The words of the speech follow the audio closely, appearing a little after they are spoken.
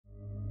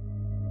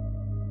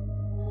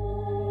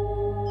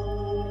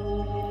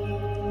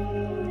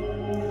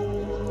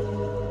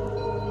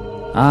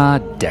Ah,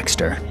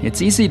 Dexter.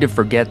 It's easy to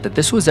forget that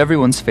this was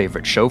everyone's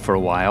favorite show for a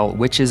while,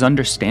 which is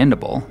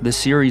understandable. The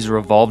series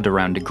revolved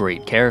around a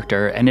great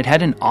character, and it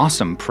had an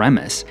awesome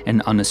premise.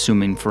 An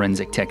unassuming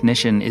forensic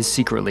technician is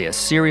secretly a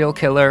serial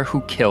killer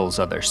who kills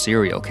other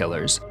serial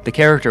killers. The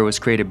character was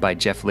created by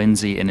Jeff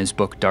Lindsay in his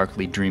book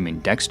Darkly Dreaming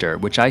Dexter,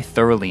 which I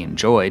thoroughly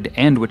enjoyed,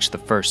 and which the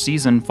first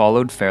season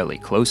followed fairly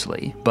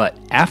closely. But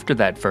after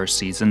that first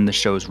season, the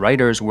show's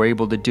writers were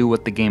able to do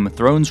what the Game of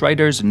Thrones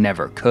writers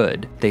never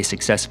could. They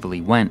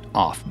successfully went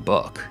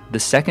off-book. The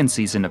second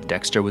season of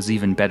Dexter was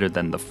even better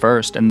than the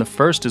first, and the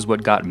first is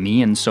what got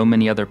me and so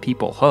many other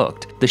people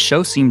hooked. The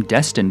show seemed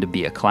destined to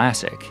be a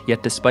classic,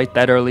 yet despite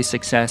that early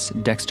success,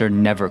 Dexter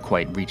never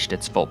quite reached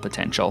its full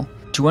potential.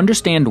 To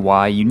understand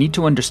why, you need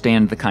to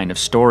understand the kind of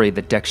story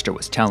that Dexter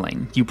was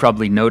telling. You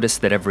probably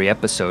noticed that every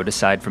episode,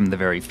 aside from the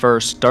very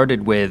first,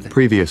 started with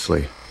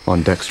 "Previously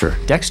on Dexter."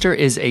 Dexter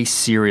is a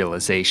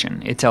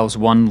serialization. It tells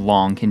one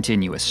long,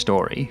 continuous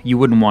story. You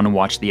wouldn't want to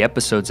watch the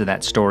episodes of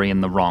that story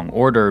in the wrong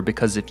order,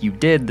 because if you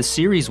did, the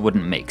series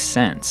wouldn't make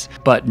sense.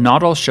 But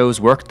not all shows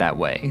work that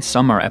way.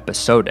 Some are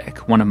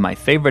episodic. One of my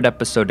favorite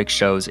episodic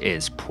shows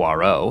is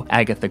Poirot,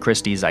 Agatha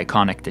Christie's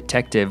iconic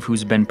detective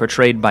who's been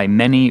portrayed by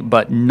many,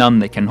 but none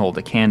that can hold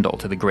a candle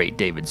to the great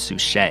David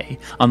Suchet.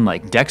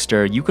 Unlike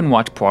Dexter, you can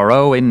watch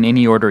Poirot in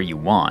any order you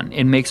want.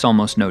 It makes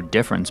almost no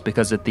difference,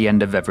 because at the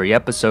end of every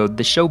episode,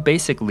 the show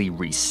basically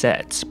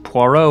resets.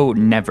 Poirot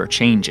never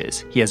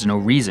changes. He has no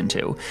reason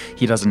to.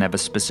 He doesn't have a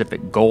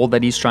specific goal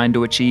that he's trying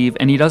to achieve,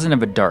 and he doesn't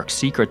have a dark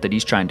secret that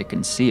he's trying to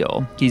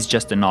conceal. He's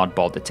just an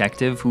oddball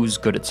detective who's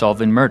good at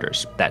solving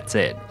murders. That's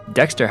it.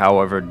 Dexter,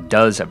 however,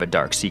 does have a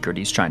dark secret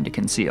he's trying to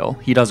conceal.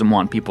 He doesn't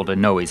want people to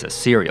know he's a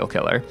serial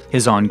killer.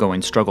 His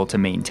ongoing struggle to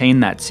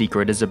maintain that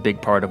secret is a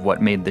big part of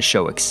what made the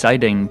show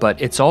exciting,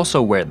 but it's also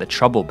where the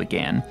trouble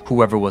began.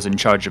 Whoever was in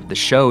charge of the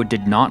show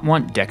did not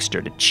want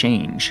Dexter to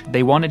change.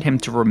 They wanted him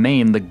to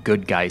remain the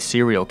good guy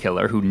serial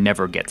killer who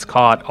never gets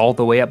caught, all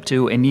the way up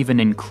to and even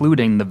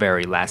including the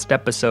very last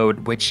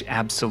episode, which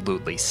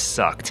absolutely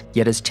sucked.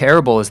 Yet as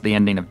terrible as the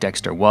ending of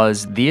Dexter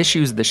was, the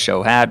issues the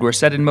show had were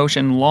set in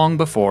motion long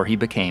before he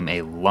became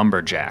a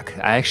lumberjack.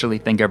 I actually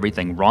think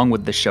everything wrong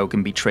with the show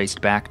can be traced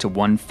back to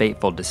one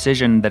fateful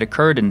decision that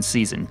occurred in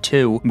season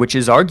 2, which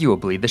is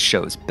arguably the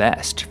show's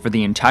best. For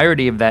the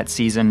entirety of that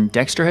season,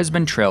 Dexter has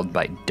been trailed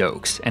by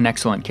Dokes, an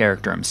excellent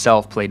character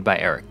himself played by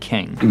Eric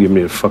King. You give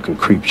me the fucking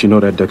creeps, you know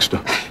that,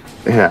 Dexter?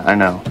 Yeah, I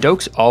know.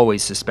 Dokes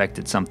always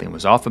suspected something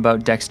was off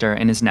about Dexter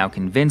and is now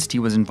convinced he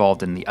was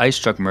involved in the ice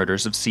truck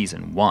murders of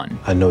season 1.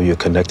 I know you're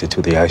connected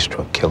to the ice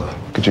truck killer.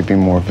 Could you be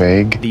more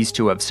vague? These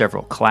two have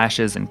several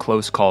clashes and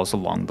close calls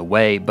along the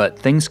way, but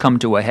things come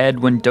to a head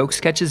when Dokes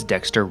catches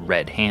Dexter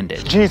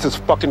red-handed. Jesus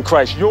fucking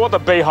Christ, you're the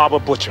Bay Harbor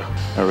Butcher.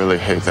 I really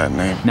hate that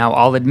name. Now,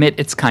 I'll admit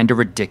it's kinda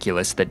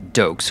ridiculous that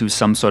Dokes, who's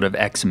some sort of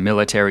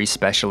ex-military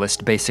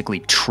specialist,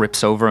 basically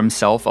trips over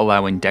himself,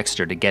 allowing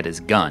Dexter to get his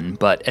gun,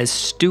 but as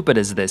stupid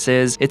as this is,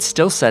 it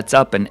still sets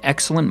up an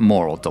excellent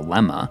moral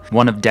dilemma.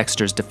 One of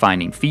Dexter's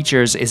defining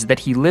features is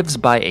that he lives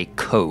by a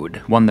code,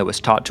 one that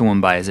was taught to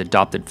him by his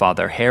adopted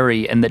father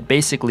Harry, and that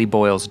basically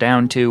boils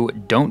down to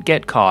don't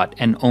get caught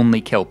and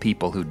only kill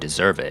people who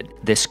deserve it.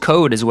 This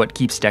code is what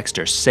keeps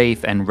Dexter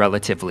safe and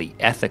relatively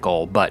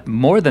ethical, but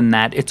more than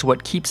that, it's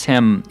what keeps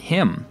him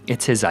him.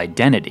 It's his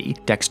identity.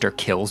 Dexter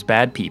kills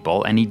bad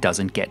people and he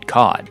doesn't get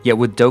caught. Yet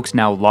with Dokes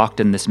now locked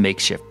in this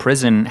makeshift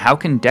prison, how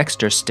can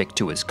Dexter stick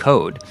to his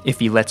code? If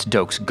he lets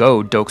Dokes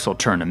go, Dokes will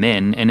turn him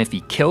in, and if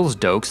he kills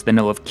Dokes, then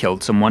he'll have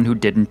killed someone who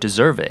didn't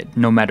deserve it.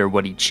 No matter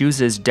what he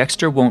chooses,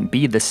 Dexter won't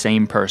be the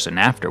same person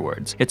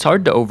afterwards. It's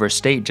hard to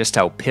overstate just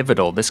how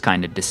pivotal this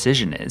kind of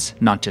decision is,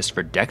 not just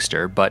for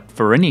Dexter, but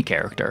for any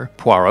character.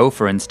 Poirot,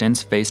 for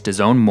instance, faced his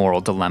own moral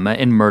dilemma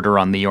in Murder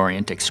on the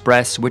Orient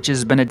Express, which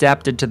has been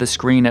adapted to the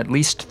screen at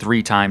least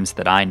 3 times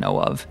that I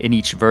know of. In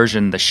each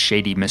version, the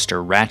shady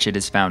Mr. Ratchet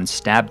is found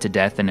stabbed to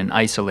death in an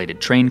isolated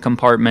train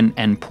compartment,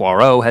 and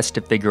Poirot has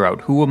to figure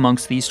out who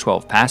amongst these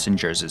 12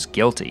 passengers is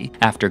guilty.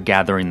 After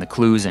gathering the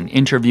clues and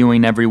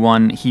interviewing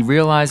everyone, he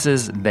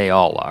realizes they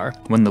all are.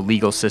 When the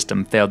legal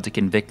system failed to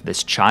convict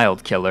this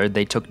child killer,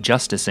 they took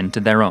justice into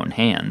their own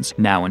hands.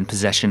 Now in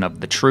possession of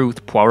the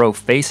truth, Poirot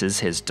faces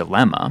his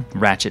dilemma.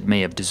 Ratchet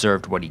may have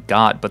deserved what he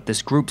got, but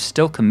this group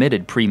still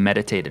committed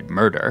premeditated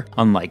murder.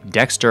 Unlike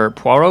Dexter,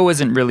 Poirot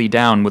isn't really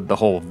down with the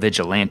whole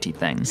vigilante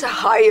thing. It's a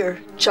higher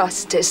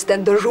justice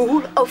than the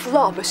rule of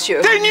law,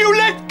 monsieur. Then you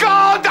let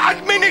God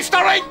administer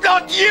it,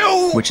 not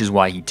you! Which is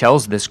why he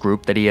tells this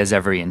group that he has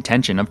every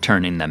intention of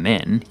turning them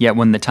in. Yet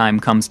when the time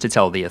comes to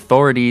tell the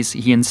authorities,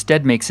 he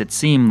instead makes it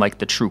seem like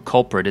the true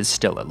culprit is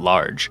still at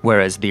large.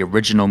 Whereas the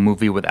original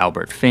movie with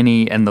Albert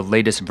Finney and the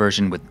latest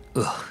version with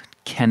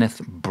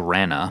Kenneth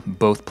Branagh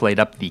both played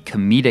up the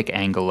comedic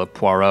angle of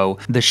Poirot.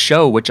 The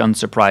show, which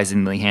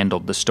unsurprisingly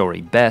handled the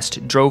story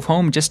best, drove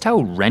home just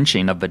how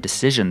wrenching of a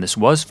decision this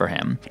was for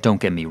him.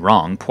 Don't get me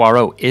wrong,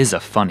 Poirot is a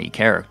funny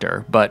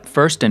character, but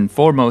first and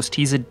foremost,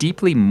 he's a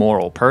deeply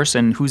moral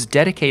person who's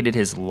dedicated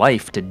his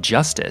life to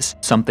justice,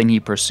 something he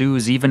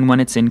pursues even when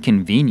it's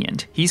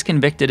inconvenient. He's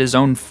convicted his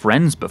own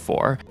friends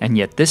before, and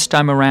yet this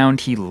time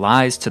around he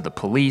lies to the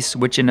police,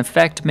 which in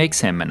effect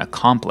makes him an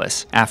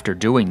accomplice. After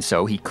doing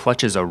so, he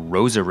clutches a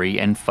rosary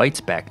and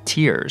fights back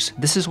tears.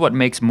 This is what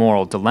makes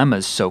moral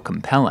dilemmas so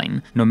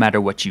compelling. No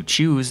matter what you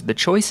choose, the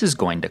choice is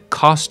going to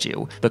cost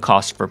you. The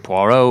cost for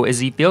Poirot is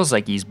he feels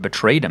like he's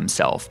betrayed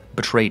himself.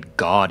 Betrayed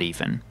God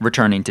even.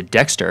 Returning to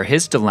Dexter,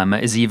 his dilemma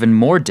is even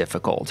more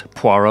difficult.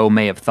 Poirot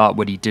may have thought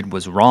what he did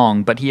was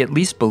wrong, but he at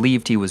least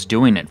believed he was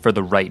doing it for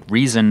the right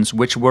reasons,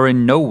 which were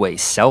in no way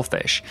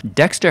selfish.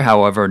 Dexter,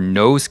 however,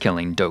 knows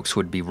killing Dokes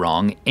would be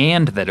wrong,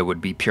 and that it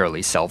would be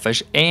purely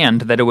selfish,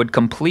 and that it would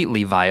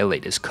completely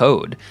violate his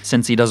code.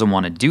 Since he doesn't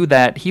want to do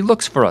that, he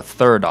looks for a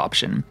third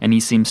option, and he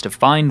seems to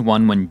find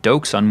one when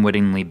Dokes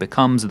unwittingly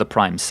becomes the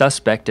prime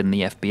suspect in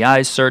the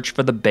FBI's search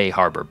for the Bay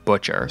Harbor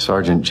Butcher.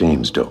 Sergeant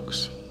James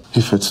Dokes.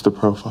 He fits the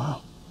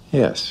profile.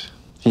 Yes.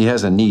 He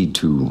has a need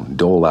to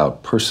dole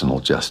out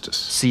personal justice.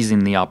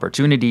 Seizing the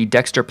opportunity,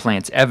 Dexter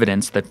plants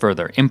evidence that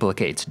further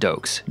implicates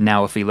Dokes.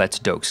 Now if he lets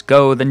Dokes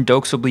go, then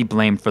Dokes will be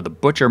blamed for the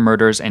Butcher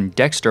murders and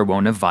Dexter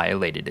won't have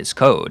violated his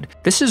code.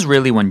 This is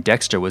really when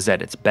Dexter was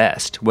at its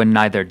best, when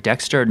neither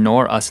Dexter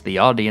nor us the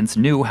audience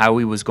knew how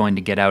he was going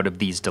to get out of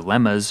these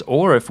dilemmas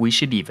or if we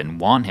should even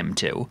want him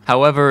to.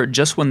 However,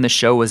 just when the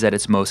show was at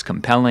its most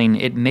compelling,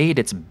 it made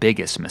its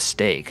biggest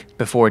mistake.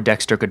 Before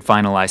Dexter could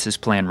finalize his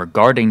plan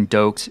regarding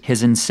Dokes,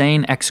 his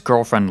insane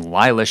ex-girlfriend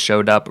Lila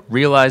showed up,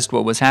 realized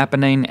what was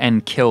happening,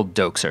 and killed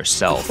Dokes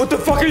herself. What the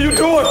fuck are you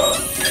doing?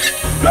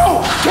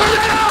 No! Turn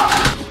that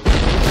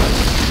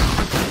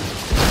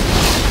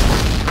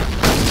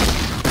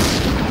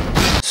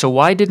off! So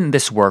why didn't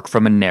this work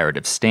from a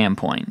narrative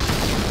standpoint?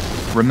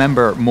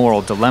 Remember,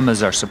 moral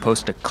dilemmas are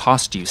supposed to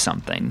cost you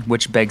something,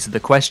 which begs the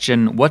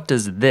question, what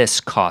does this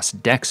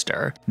cost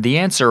Dexter? The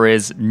answer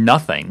is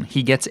nothing.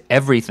 He gets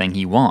everything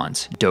he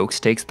wants. Dokes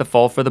takes the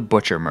fall for the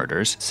Butcher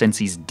murders. Since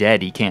he's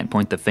dead, he can't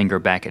point the finger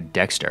back at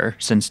Dexter.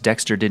 Since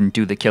Dexter didn't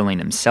do the killing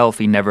himself,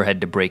 he never had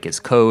to break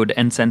his code,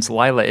 and since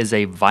Lila is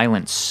a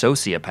violent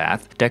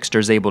sociopath,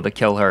 Dexter's able to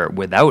kill her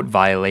without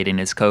violating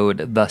his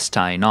code, thus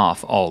tying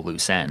off all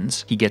loose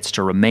ends. He gets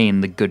to remain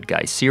the good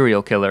guy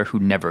serial killer who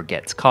never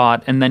gets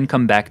caught, and then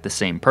come back the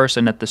same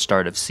person at the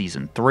start of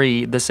season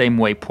 3, the same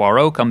way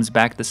Poirot comes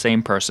back the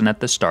same person at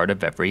the start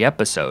of every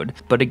episode.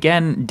 But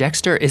again,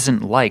 Dexter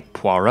isn't like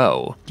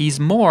Poirot. He's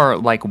more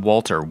like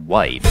Walter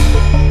White.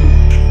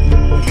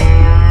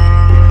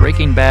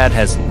 Breaking Bad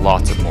has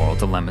lots of moral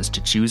dilemmas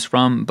to choose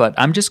from, but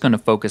I'm just going to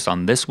focus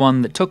on this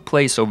one that took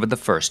place over the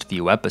first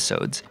few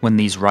episodes. When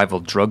these rival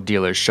drug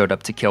dealers showed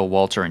up to kill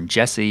Walter and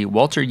Jesse,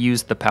 Walter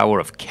used the power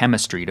of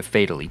chemistry to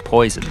fatally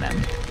poison them.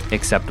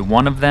 Except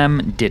one of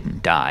them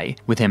didn't die.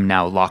 With him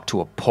now locked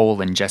to a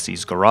pole in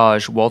Jesse's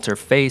garage, Walter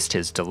faced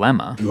his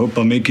dilemma. You hope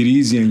I'll make it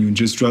easy and you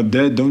just drop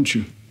dead, don't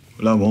you?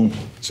 Well, I won't.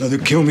 So either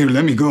kill me or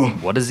let me go.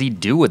 What does he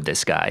do with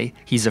this guy?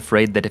 He's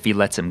afraid that if he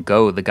lets him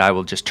go, the guy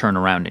will just turn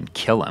around and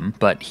kill him,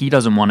 but he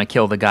doesn't want to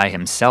kill the guy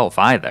himself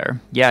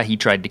either. Yeah, he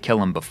tried to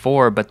kill him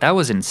before, but that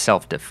was in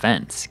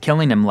self-defense.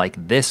 Killing him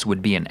like this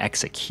would be an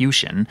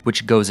execution,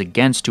 which goes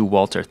against who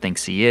Walter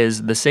thinks he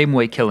is, the same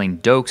way killing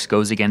Dokes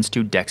goes against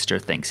who Dexter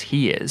thinks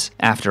he is.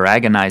 After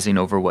agonizing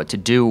over what to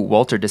do,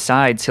 Walter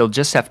decides he'll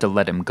just have to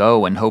let him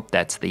go and hope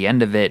that's the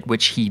end of it,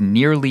 which he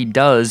nearly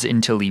does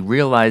until he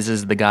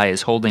realizes the guy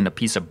is holding a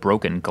piece of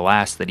broken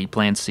glass that he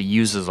plans to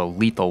use as a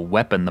lethal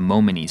weapon the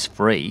moment he's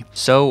free.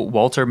 So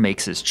Walter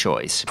makes his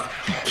choice.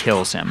 He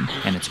kills him,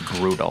 and it's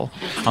brutal.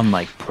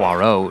 Unlike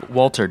Poirot,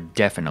 Walter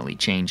definitely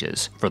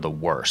changes, for the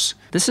worse.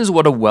 This is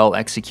what a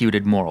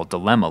well-executed moral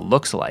dilemma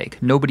looks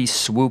like. Nobody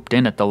swooped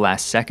in at the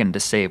last second to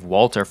save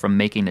Walter from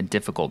making a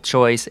difficult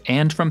choice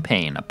and from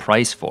paying a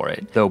price for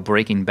it. Though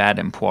Breaking Bad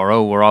and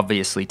Poirot were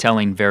obviously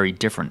telling very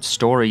different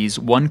stories,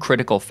 one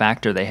critical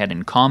factor they had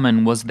in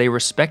common was they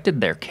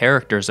respected their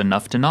characters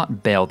enough to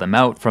not bail them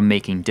out from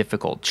making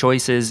difficult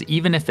choices,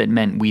 even if it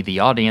meant we the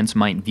audience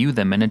might view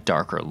them in a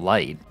darker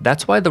light.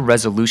 That's why the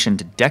resolution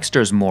to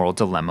Dexter's moral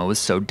dilemma was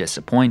so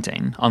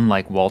disappointing.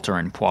 Unlike Walter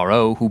and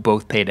Poirot, who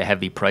both paid a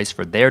heavy price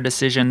for their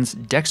decisions,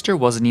 Dexter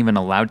wasn't even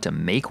allowed to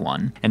make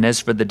one. And as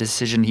for the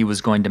decision he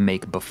was going to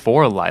make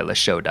before Lila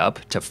showed up,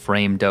 to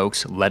frame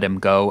Dokes, let him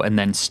go, and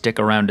then stick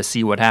around to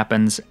see what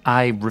happens,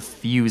 I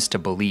refuse to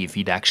believe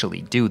he'd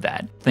actually do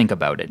that. Think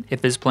about it.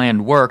 If his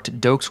plan worked,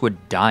 Dokes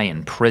would die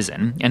in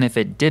prison, and if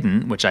it it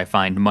didn't, which I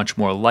find much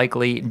more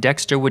likely,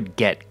 Dexter would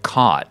get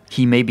caught.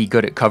 He may be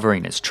good at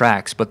covering his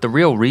tracks, but the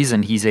real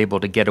reason he's able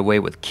to get away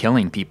with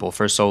killing people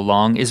for so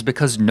long is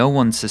because no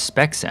one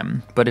suspects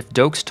him. But if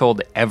Dokes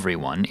told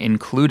everyone,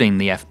 including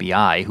the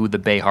FBI, who the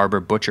Bay Harbor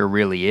Butcher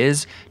really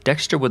is,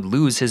 Dexter would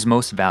lose his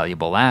most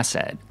valuable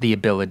asset, the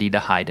ability to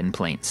hide in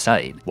plain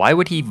sight. Why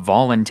would he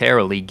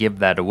voluntarily give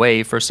that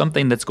away for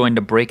something that's going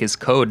to break his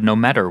code no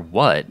matter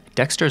what?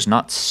 Dexter's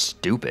not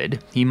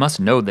stupid. He must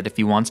know that if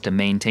he wants to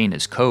maintain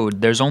his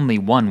code, there's only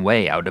one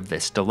way out of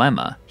this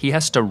dilemma. He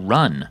has to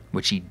run,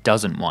 which he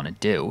doesn't want to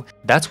do.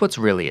 That's what's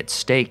really at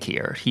stake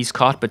here. He's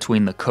caught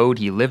between the code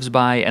he lives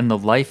by and the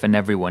life and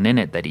everyone in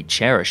it that he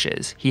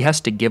cherishes. He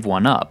has to give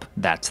one up.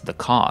 That's the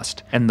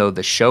cost. And though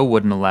the show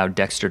wouldn't allow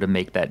Dexter to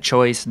make that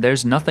choice,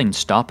 there's nothing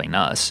stopping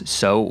us.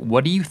 So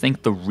what do you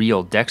think the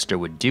real Dexter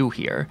would do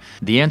here?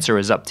 The answer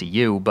is up to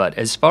you, but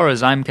as far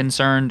as I'm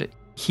concerned,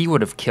 he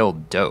would have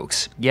killed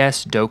Dokes.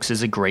 Yes, Dokes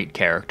is a great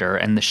character,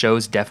 and the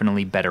show's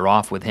definitely better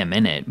off with him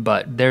in it,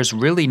 but there's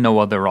really no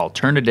other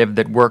alternative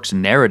that works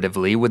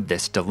narratively with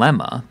this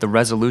dilemma. The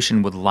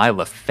resolution with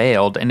Lila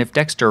failed, and if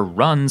Dexter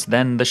runs,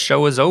 then the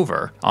show is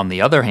over. On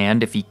the other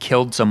hand, if he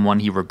killed someone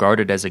he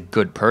regarded as a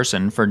good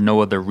person for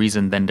no other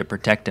reason than to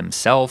protect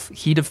himself,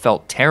 he'd have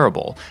felt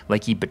terrible,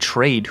 like he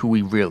betrayed who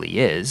he really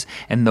is,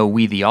 and though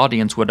we the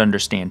audience would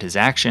understand his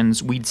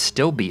actions, we'd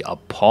still be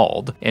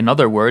appalled. In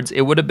other words,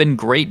 it would have been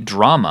great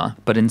drama,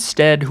 but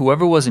instead,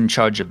 whoever was in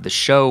charge of the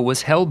show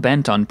was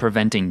hell-bent on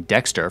preventing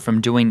Dexter from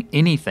doing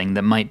anything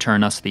that might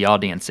turn us the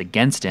audience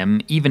against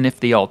him, even if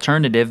the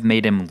alternative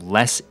made him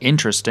less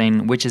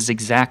interesting, which is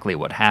exactly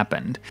what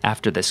happened.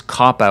 After this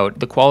cop-out,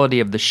 the quality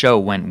of the show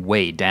went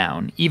way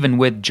down. Even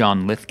with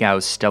John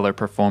Lithgow's stellar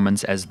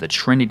performance as the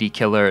Trinity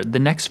Killer, the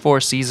next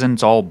 4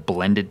 seasons all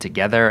blended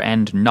together,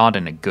 and not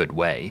in a good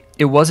way.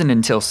 It wasn't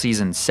until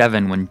season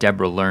 7 when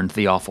Deborah learned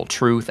the awful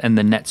truth and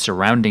the net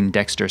surrounding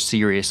Dexter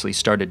seriously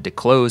started to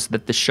close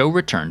that the show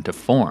returned to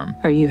form.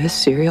 Are you a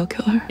serial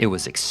killer? It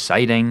was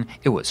exciting,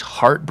 it was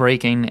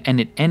heartbreaking, and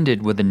it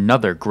ended with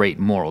another great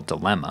moral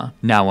dilemma.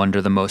 Now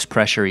under the most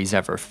pressure he's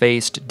ever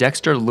faced,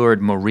 Dexter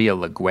lured Maria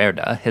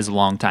LaGuardia, his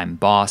longtime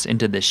boss,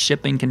 into this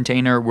shipping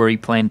container where he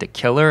planned to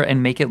kill her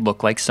and make it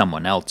look like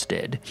someone else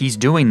did. He's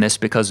doing this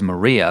because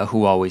Maria,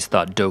 who always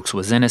thought Dokes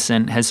was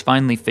innocent, has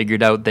finally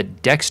figured out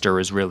that Dexter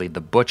is really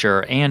the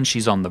butcher, and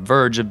she's on the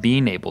verge of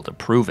being able to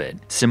prove it.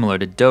 Similar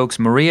to Dokes,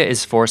 Maria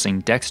is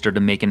forcing Dexter to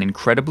make an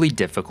incredibly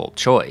difficult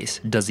choice.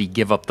 Does he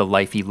give up the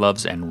life he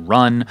loves and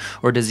run,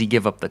 or does he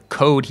give up the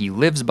code he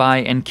lives by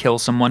and kill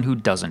someone who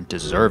doesn't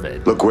deserve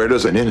it?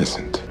 LaGuardia's an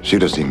innocent. She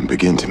doesn't even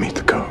begin to meet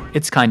the code.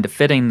 It's kind of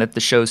fitting that the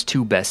show's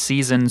 2 best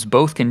seasons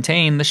both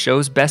contain the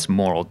show's best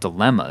moral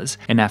dilemmas,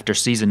 and after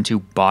season 2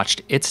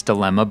 botched its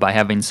dilemma by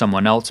having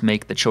someone else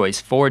make the choice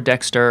for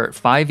Dexter,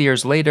 5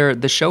 years later,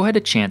 the show had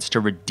a chance to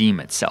redeem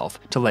itself,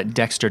 to let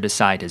Dexter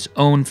decide his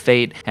own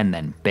fate and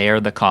then bear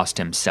the cost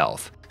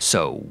himself.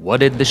 So what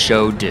did the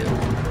show do?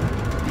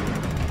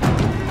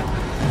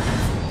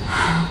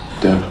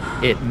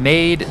 Deb. It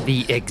made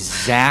the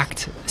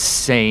exact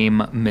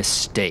same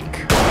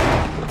mistake.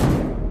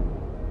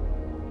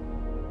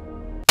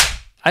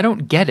 I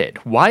don't get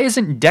it. Why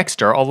isn't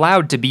Dexter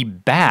allowed to be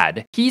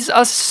bad? He's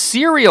a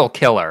serial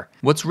killer!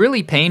 What's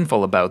really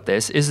painful about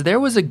this is there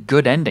was a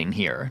good ending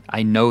here.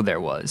 I know there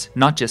was.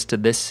 Not just to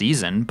this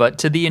season, but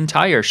to the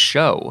entire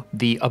show.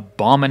 The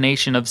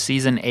abomination of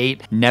season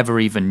 8 never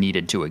even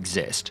needed to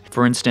exist.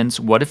 For instance,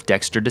 what if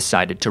Dexter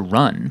decided to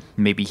run?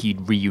 Maybe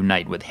he'd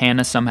reunite with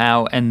Hannah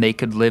somehow, and they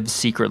could live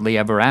secretly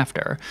ever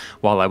after.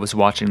 While I was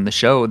watching the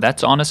show,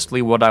 that's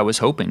honestly what I was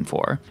hoping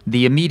for.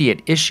 The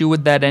immediate issue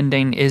with that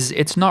ending is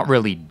it's not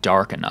really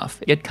dark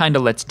enough. It kinda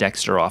lets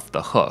Dexter off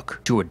the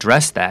hook. To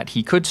address that,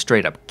 he could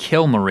straight up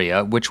kill Maria,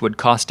 which would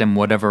cost him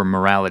whatever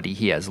morality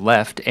he has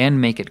left,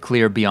 and make it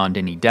clear beyond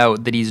any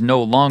doubt that he's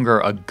no longer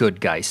a good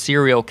guy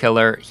serial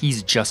killer,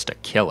 he's just a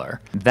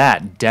killer.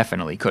 That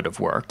definitely could have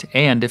worked,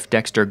 and if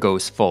Dexter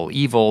goes full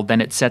evil,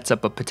 then it sets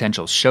up a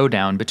potential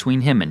showdown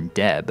between him and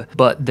Deb.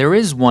 But there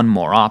is one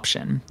more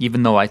option.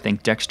 Even though I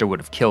think Dexter would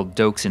have killed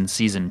Dokes in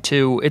season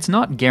 2, it's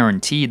not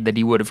guaranteed that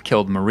he would have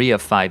killed Maria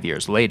 5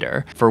 years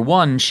later. For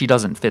one, she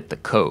doesn't fit the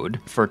code.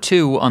 For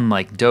 2,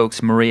 unlike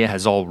Dokes, Maria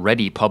has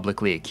already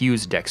publicly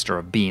accused Dexter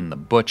of being the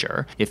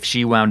butcher. If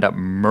she wound up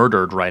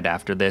murdered right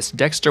after this,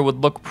 Dexter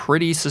would look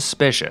pretty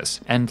suspicious.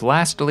 And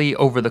lastly,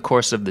 over the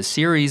course of the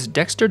series,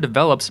 Dexter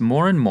develops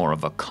more and more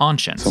of a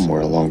conscience.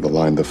 Somewhere along the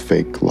line, the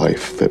fake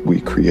life that we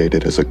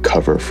created as a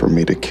cover for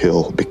me to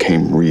kill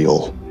became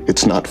real.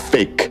 It's not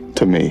fake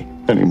to me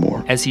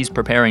anymore. As he's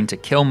preparing to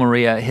kill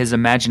Maria, his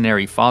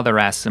imaginary father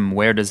asks him,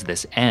 where does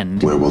this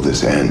end? Where will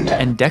this end?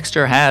 And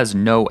Dexter has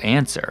no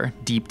answer.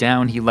 Deep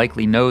down, he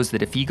likely knows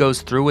that if he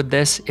goes through with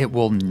this, it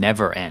will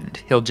never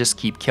end. He'll just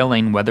keep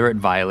killing whether it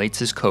violates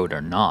his code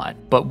or not.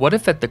 But what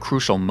if at the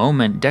crucial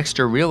moment,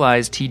 Dexter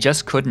realized he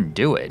just couldn't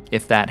do it?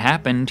 If that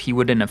happened, he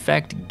would in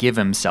effect give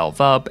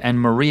himself up, and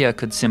Maria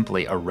could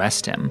simply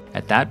arrest him.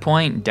 At that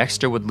point,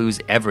 Dexter would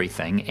lose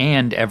everything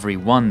and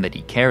everyone that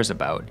he cares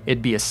about.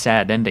 It'd be a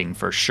sad ending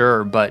for sure,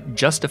 sure, but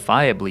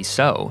justifiably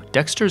so.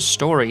 Dexter's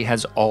story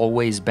has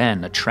always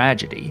been a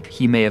tragedy.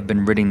 He may have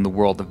been ridding the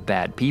world of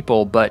bad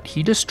people, but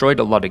he destroyed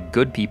a lot of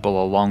good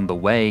people along the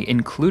way,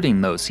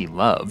 including those he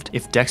loved.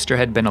 If Dexter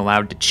had been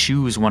allowed to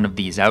choose one of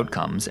these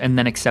outcomes, and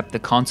then accept the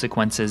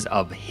consequences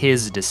of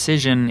his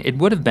decision, it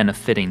would have been a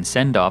fitting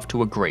send-off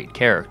to a great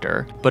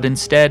character. But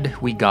instead,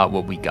 we got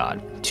what we got.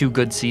 2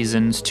 good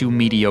seasons, 2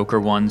 mediocre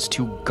ones,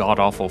 2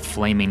 god-awful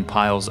flaming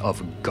piles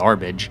of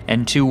garbage,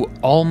 and 2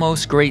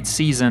 almost great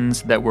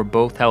seasons that were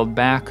both held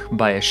back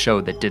by a show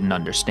that didn't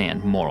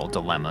understand moral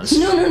dilemmas.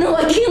 No,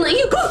 I can't let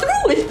you go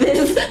through with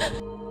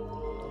this!